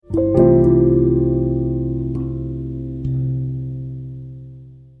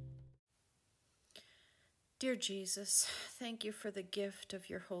Jesus, thank you for the gift of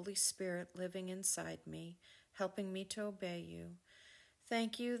your Holy Spirit living inside me, helping me to obey you.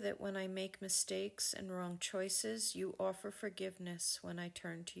 Thank you that when I make mistakes and wrong choices, you offer forgiveness when I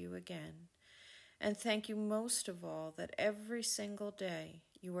turn to you again. And thank you most of all that every single day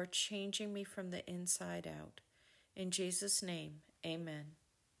you are changing me from the inside out. In Jesus' name, amen.